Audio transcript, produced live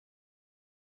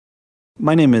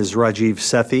My name is Rajiv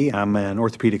Sethi. I'm an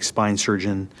orthopedic spine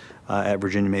surgeon at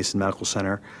Virginia Mason Medical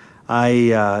Center.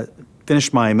 I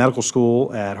finished my medical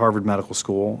school at Harvard Medical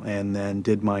School and then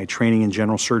did my training in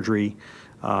general surgery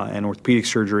and orthopedic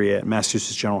surgery at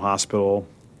Massachusetts General Hospital,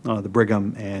 the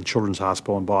Brigham and Children's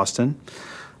Hospital in Boston.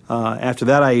 After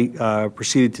that, I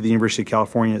proceeded to the University of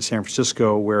California at San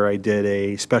Francisco, where I did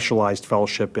a specialized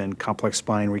fellowship in complex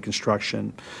spine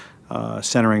reconstruction,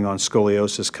 centering on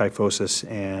scoliosis, kyphosis,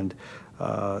 and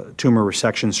tumor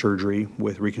resection surgery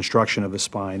with reconstruction of the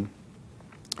spine.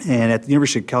 And at the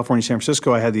University of California, San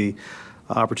Francisco, I had the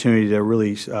opportunity to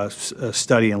really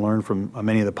study and learn from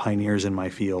many of the pioneers in my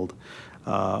field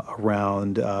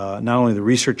around not only the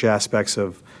research aspects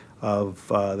of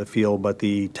the field, but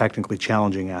the technically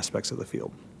challenging aspects of the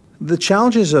field. The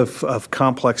challenges of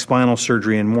complex spinal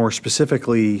surgery, and more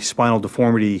specifically spinal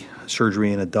deformity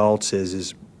surgery in adults,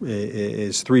 is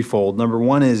threefold. Number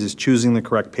one is choosing the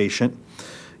correct patient.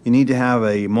 You need to have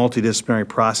a multidisciplinary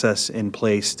process in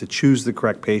place to choose the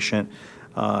correct patient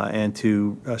and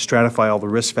to stratify all the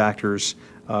risk factors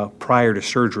prior to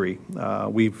surgery.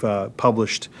 We've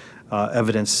published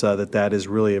evidence that is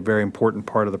really a very important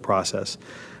part of the process.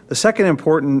 The second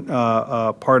important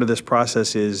part of this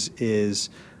process is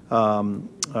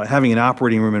having an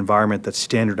operating room environment that's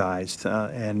standardized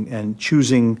and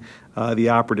choosing the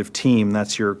operative team.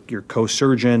 That's your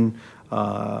co-surgeon,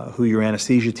 who your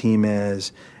anesthesia team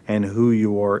is, and who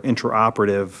your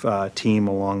intraoperative team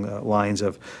along the lines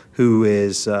of who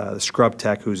is the scrub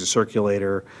tech, who's a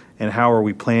circulator, and how are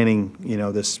we planning,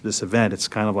 this event. It's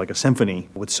kind of like a symphony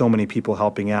with so many people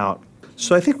helping out.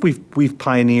 So I think we've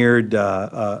pioneered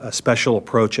a special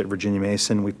approach at Virginia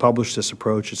Mason. We've published this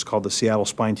approach. It's called the Seattle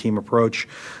Spine Team Approach,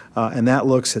 and that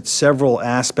looks at several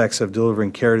aspects of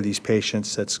delivering care to these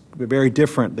patients that's very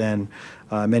different than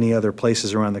many other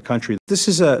places around the country. This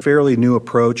is a fairly new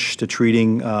approach to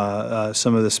treating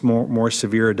some of this more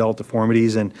severe adult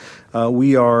deformities, and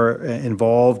we are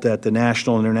involved at the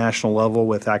national and international level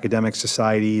with academic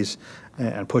societies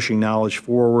and pushing knowledge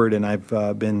forward, and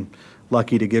I've been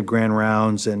lucky to give grand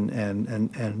rounds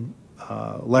and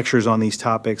lectures on these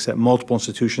topics at multiple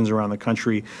institutions around the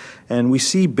country, and we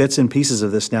see bits and pieces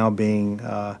of this now being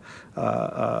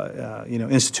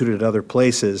instituted at other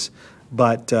places.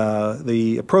 But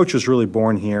the approach was really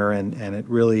born here, and it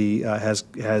really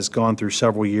has gone through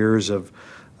several years of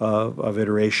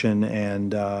iteration,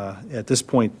 and at this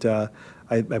point,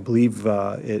 I believe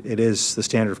it is the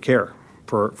standard of care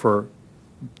for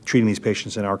treating these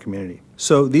patients in our community.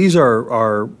 So these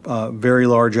are very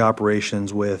large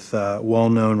operations with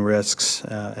well-known risks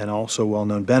and also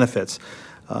well-known benefits.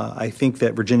 I think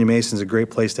that Virginia Mason is a great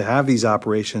place to have these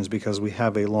operations because we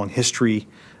have a long history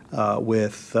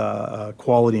with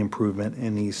quality improvement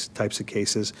in these types of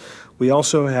cases. We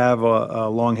also have a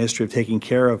long history of taking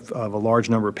care of a large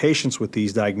number of patients with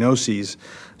these diagnoses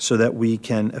so that we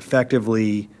can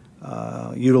effectively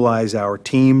utilize our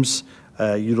teams,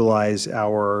 utilize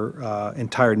our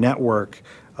entire network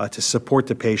to support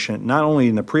the patient, not only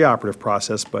in the preoperative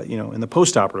process, but in the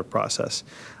postoperative process,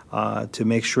 to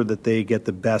make sure that they get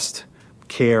the best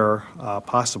care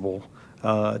possible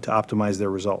to optimize their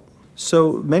result.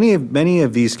 So many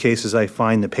of these cases, I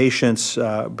find the patients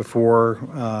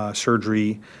before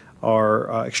surgery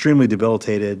are extremely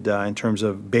debilitated in terms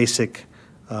of basic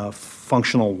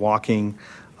functional walking,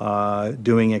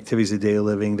 doing activities of daily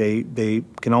living. They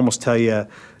can almost tell you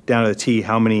down to the T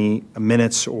how many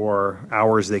minutes or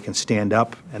hours they can stand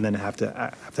up and then have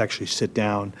to actually sit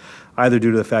down, either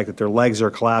due to the fact that their legs are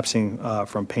collapsing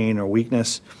from pain or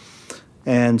weakness.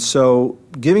 And so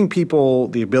giving people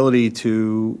the ability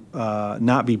to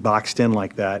not be boxed in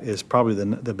like that is probably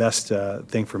the best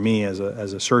thing for me as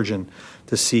a surgeon,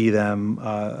 to see them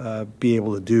be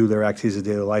able to do their activities of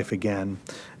daily life again,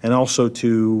 and also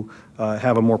to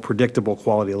have a more predictable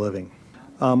quality of living.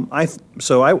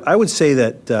 So I would say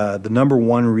that the number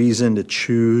one reason to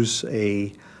choose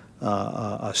a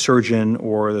surgeon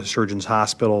or the surgeon's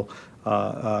hospital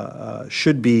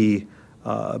should be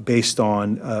based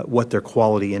on what their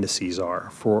quality indices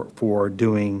are for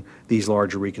doing these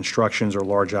larger reconstructions or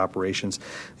large operations.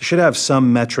 They should have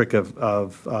some metric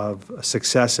of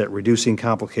success at reducing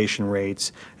complication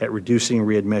rates, at reducing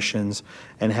readmissions,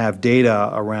 and have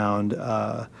data around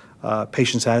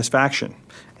patient satisfaction.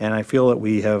 And I feel that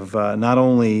we have not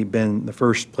only been the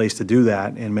first place to do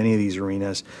that in many of these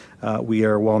arenas, we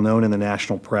are well known in the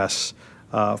national press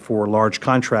for large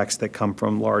contracts that come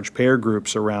from large payer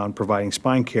groups around providing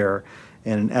spine care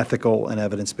in an ethical and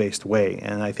evidence-based way.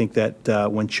 And I think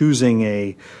that when choosing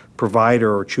a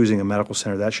provider or choosing a medical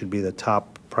center, that should be the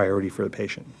top priority for the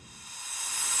patient.